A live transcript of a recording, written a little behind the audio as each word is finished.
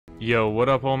Yo, what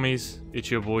up, homies?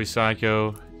 It's your boy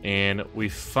Psycho, and we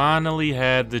finally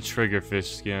had the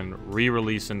Triggerfish skin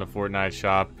re-released in the Fortnite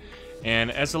shop. And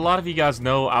as a lot of you guys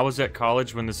know, I was at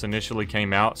college when this initially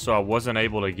came out, so I wasn't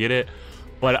able to get it.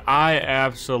 But I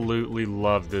absolutely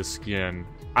love this skin.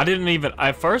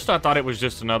 At first I thought it was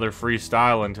just another free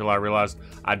style until I realized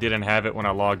I didn't have it when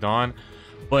I logged on.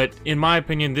 But in my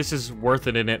opinion, this is worth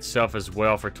it in itself as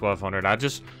well for 1200. I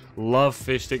just love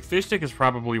Fishstick. Fishstick is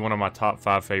probably one of my top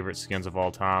 5 favorite skins of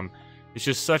all time. It's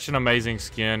just such an amazing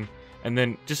skin. And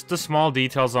then just the small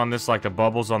details on this, like the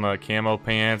bubbles on the camo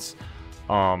pants.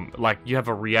 Like you have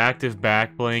a reactive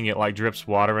back bling, it like drips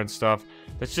water and stuff.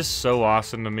 That's just so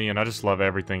awesome to me, and I just love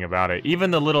everything about it. Even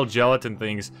the little gelatin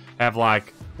things have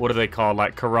like, what are they called?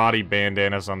 Like karate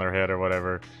bandanas on their head or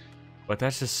whatever. But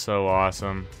that's just so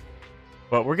awesome.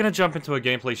 But we're gonna jump into a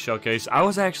gameplay showcase. I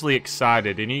was actually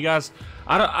excited, and you guys,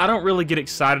 I don't really get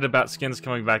excited about skins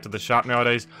coming back to the shop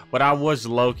nowadays, but I was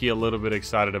low-key a little bit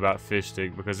excited about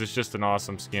Fishstick because it's just an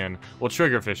awesome skin. Well,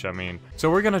 Triggerfish, I mean. So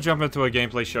we're gonna jump into a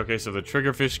gameplay showcase of the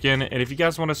Triggerfish skin, and if you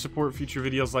guys want to support future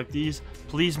videos like these,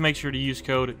 please make sure to use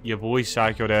code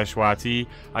YaBoyPsycho-YT.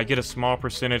 I get a small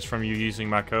percentage from you using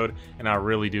my code, and I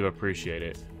really do appreciate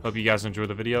it. Hope you guys enjoy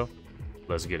the video.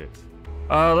 Let's get it.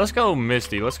 Let's go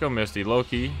Misty. Let's go Misty.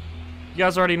 Low-key. You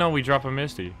guys already know we drop a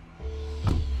Misty.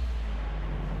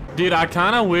 Dude, I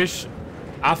kind of wish...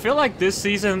 I feel like this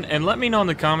season... And let me know in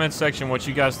the comments section what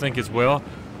you guys think as well.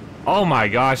 Oh my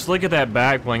gosh, look at that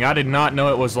back bling. I did not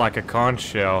know it was like a conch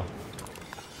shell.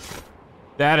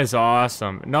 That is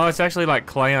awesome. No, it's actually like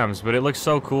clams, but it looks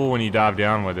so cool when you dive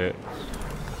down with it.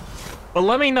 But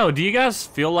let me know, do you guys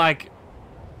feel like...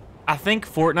 I think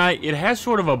Fortnite, it has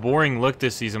sort of a boring look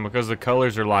this season because the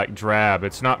colors are like drab.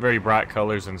 It's not very bright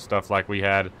colors and stuff like we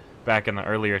had back in the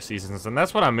earlier seasons. And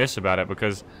that's what I miss about it,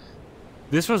 because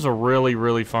this was a really,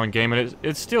 really fun game. And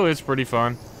it still is pretty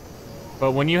fun.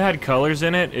 But when you had colors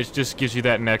in it, it just gives you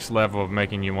that next level of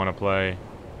making you want to play.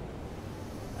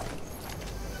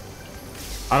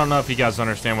 I don't know if you guys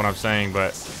understand what I'm saying,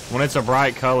 but when it's a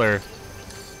bright color,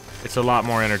 it's a lot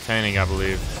more entertaining, I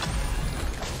believe.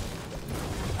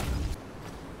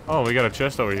 Oh, we got a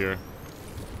chest over here.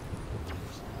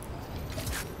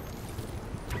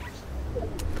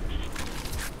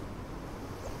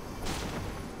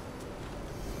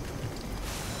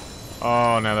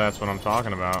 Oh, now that's what I'm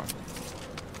talking about.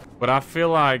 But I feel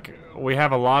like we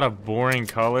have a lot of boring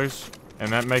colors,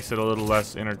 and that makes it a little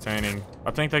less entertaining.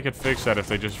 I think they could fix that if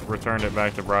they just returned it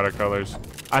back to brighter colors.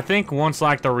 I think once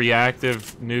like the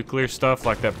reactive nuclear stuff,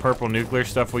 like that purple nuclear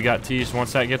stuff we got teased,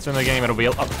 once that gets in the game, it'll be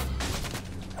a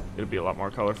lot more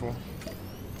colorful.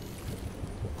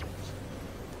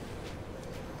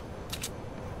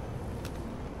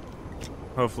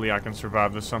 Hopefully I can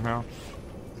survive this somehow.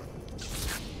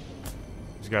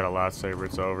 He's got a lightsaber,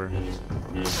 it's over.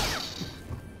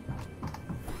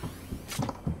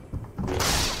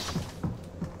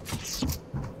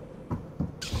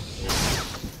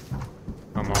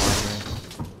 Come on, man.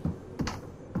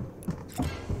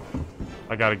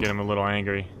 I gotta get him a little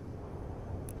angry.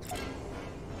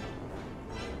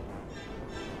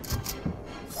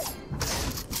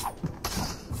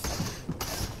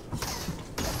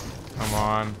 Come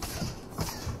on.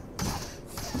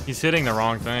 He's hitting the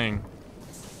wrong thing.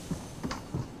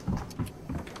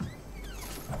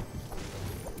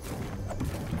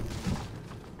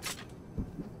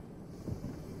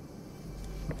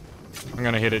 I'm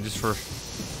gonna hit it just for...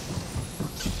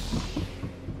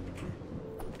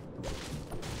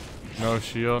 No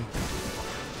shield.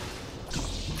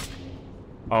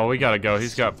 Oh, we gotta go.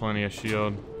 He's got plenty of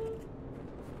shield.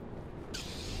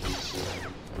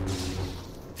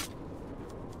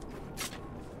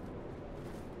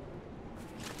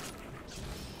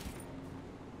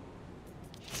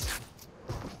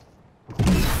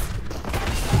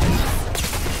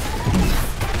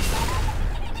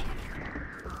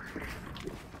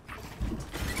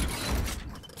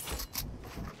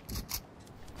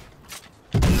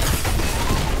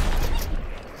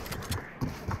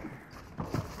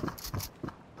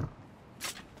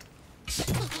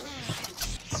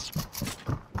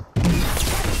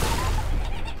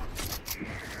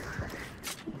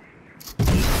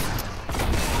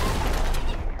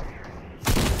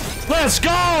 Let's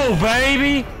go,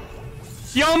 baby!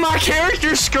 Yo, my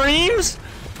character screams?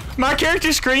 My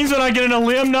character screams when I get in a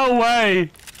limb? No way!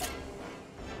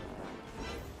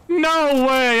 No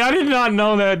way! I did not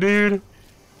know that, dude.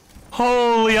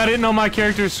 Holy, I didn't know my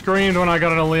character screamed when I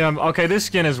got on a limb. Okay, this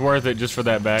skin is worth it just for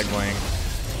that back bling.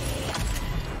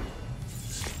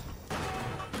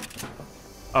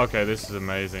 Okay, this is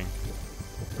amazing.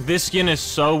 This skin is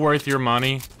so worth your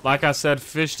money. Like I said,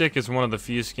 fish stick is one of the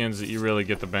few skins that you really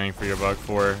get the bang for your buck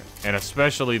for. And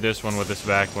especially this one with this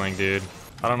back bling, dude.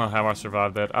 I don't know how I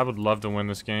survived that. I would love to win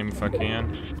this game if I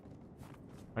can.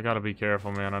 I gotta be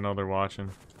careful, man. I know they're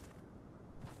watching.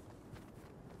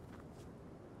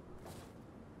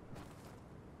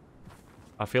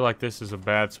 I feel like this is a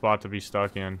bad spot to be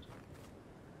stuck in.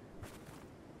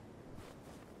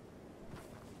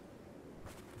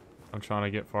 I'm trying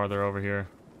to get farther over here.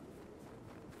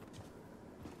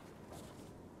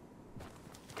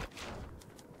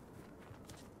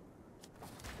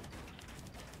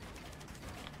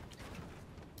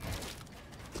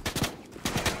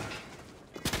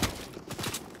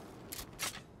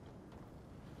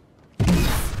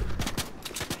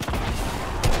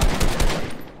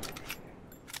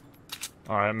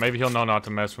 Alright, maybe he'll know not to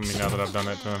mess with me now that I've done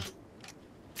that to him.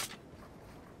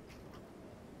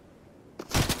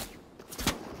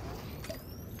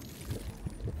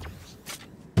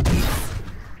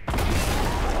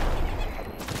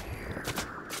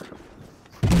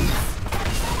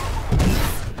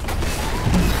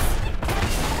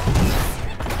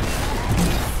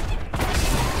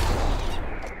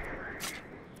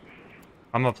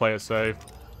 I'm gonna play it safe.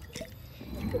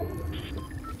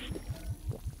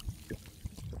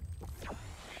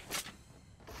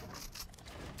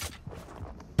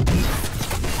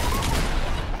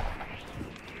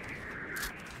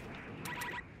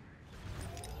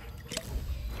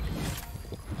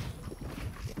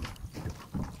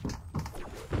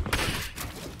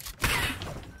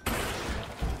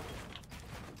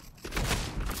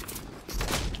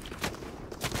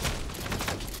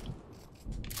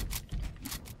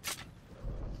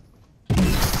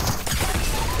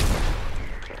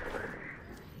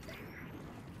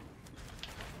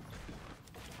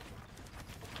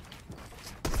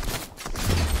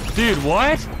 Dude,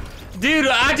 what? Dude,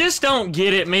 I just don't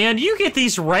get it, man. You get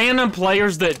these random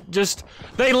players that just...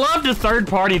 They love to third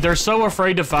party. They're so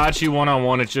afraid to fight you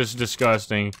one-on-one. It's just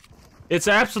disgusting. It's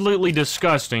absolutely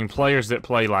disgusting, players that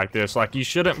play like this. Like, you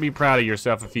shouldn't be proud of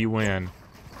yourself if you win.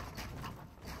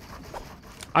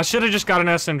 I should have just got an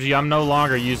SMG. I'm no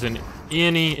longer using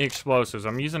any explosives.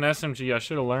 I'm using SMG. I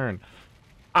should have learned.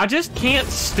 I just can't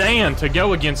stand to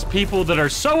go against people that are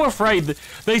so afraid that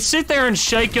they sit there and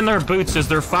shake in their boots as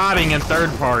they're fighting and third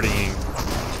partying.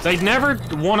 They never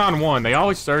one-on-one. They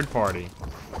always third party.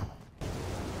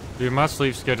 Dude, my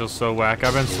sleep schedule's so whack.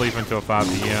 I've been sleeping till 5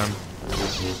 p.m.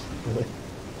 Really?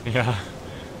 Yeah.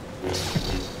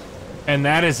 And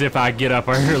that is if I get up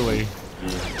early.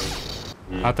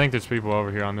 I think there's people over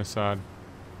here on this side.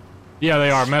 Yeah, they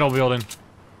are. Metal building.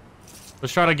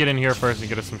 Let's try to get in here first and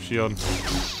get us some shield.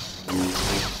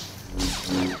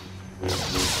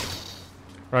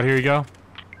 Right here you go.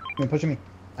 You're pushing me.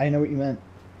 I didn't know what you meant.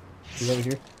 He's over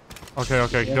here. Okay,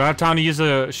 okay. Yeah. Do I have time to use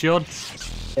the shield?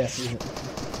 Yeah, use it.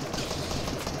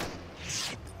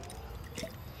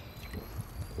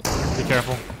 Be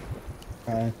careful.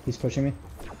 He's pushing me.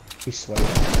 He's sweating.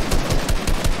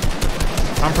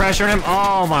 I'm pressuring him.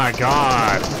 Oh my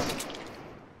god.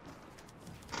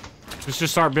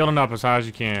 Just start building up as high as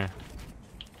you can.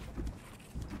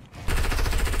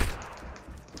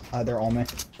 They're on me.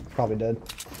 Probably dead.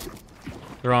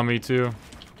 They're on me too.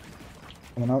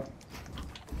 Coming up.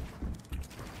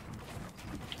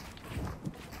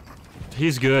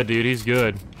 He's good, dude. He's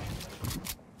good.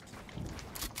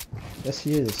 Yes,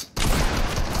 he is.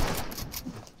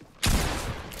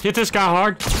 Hit this guy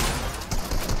hard.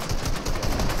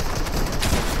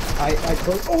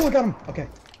 Oh, I got him. Okay.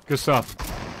 Good stuff.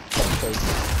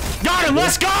 Got him!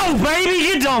 Let's go, baby!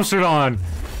 Get dumpstered on!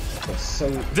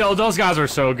 Those guys are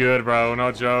so good, bro.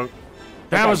 No joke.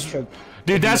 That was...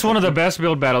 Dude, that's one of the best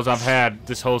build battles I've had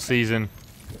this whole season.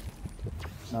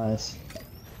 Nice.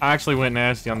 I actually went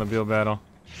nasty on the build battle.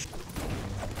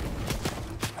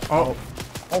 Oh.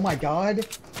 Oh my god.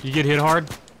 You get hit hard?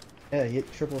 Yeah, you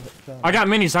hit triple hit. I got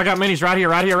minis. I got minis right here,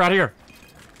 right here, right here.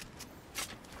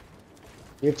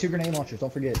 We have 2 grenade launchers,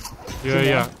 don't forget. Yeah,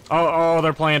 yeah. Oh,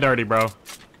 they're playing dirty, bro.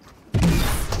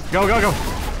 Go, go, go.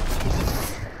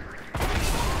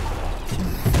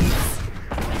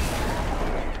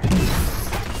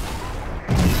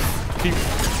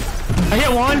 I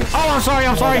hit one. Oh, I'm sorry,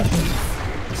 I'm sorry.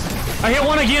 I hit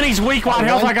one again. He's weak. White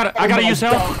health. I gotta use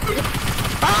help.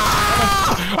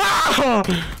 Ah!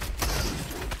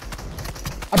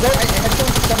 I had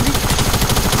 70.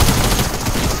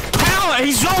 How?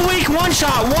 He's so weak. One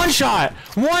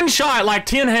shot, like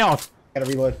 10 health. Gotta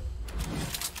reload.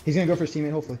 He's gonna go for his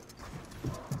teammate, hopefully.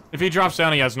 If he drops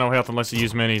down, he has no health unless he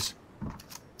uses minis.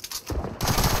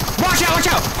 Watch out, watch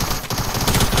out!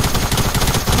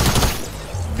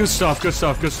 Good stuff, good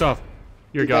stuff, good stuff.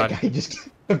 You're That God. guy just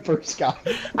the first guy.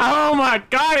 Oh my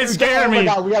God, it scared Oh me. my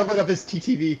God, we gotta look up his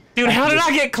TTV. Dude, how did I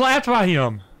get clapped by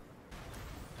him?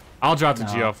 I'll drop the No.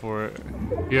 GL for it.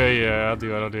 Yeah, I'll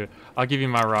do it. I'll give you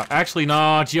my rock. Actually, no,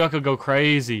 GL could go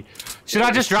crazy. Should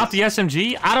I just drop the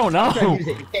SMG? I don't know.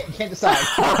 You can't decide.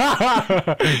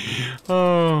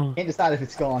 Oh. You can't decide if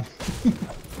it's gone.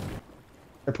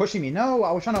 They're pushing me. No,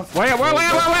 I was trying to.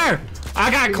 Where? I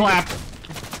got clapped.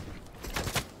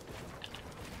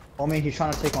 Oh man, he's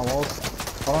trying to take my walls.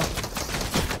 Hold on.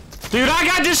 Dude, I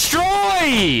got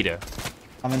destroyed.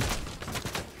 Coming.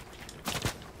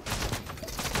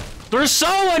 They're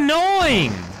so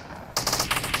annoying.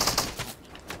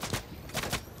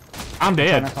 I'm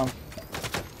dead.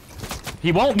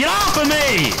 He won't get off of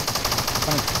me.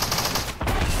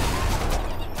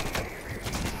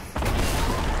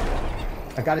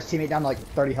 I got his teammate down to like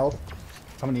 30 health.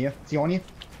 Coming to you. Is he on you?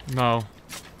 No.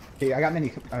 Okay, I got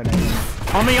many. Oh, no.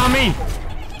 On me.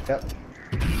 Yep.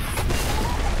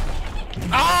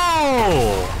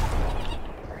 Oh!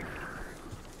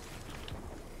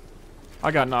 I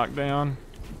got knocked down.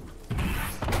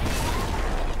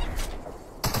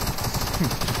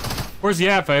 Where's he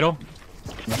at, Fatal?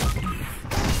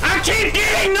 I keep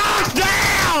getting knocked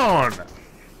down!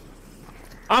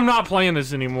 I'm not playing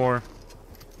this anymore.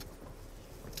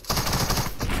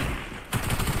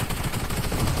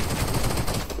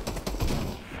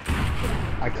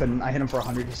 I couldn't. I hit him for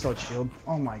 100. He still had shield.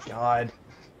 Oh my God.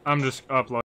 I'm just uploading.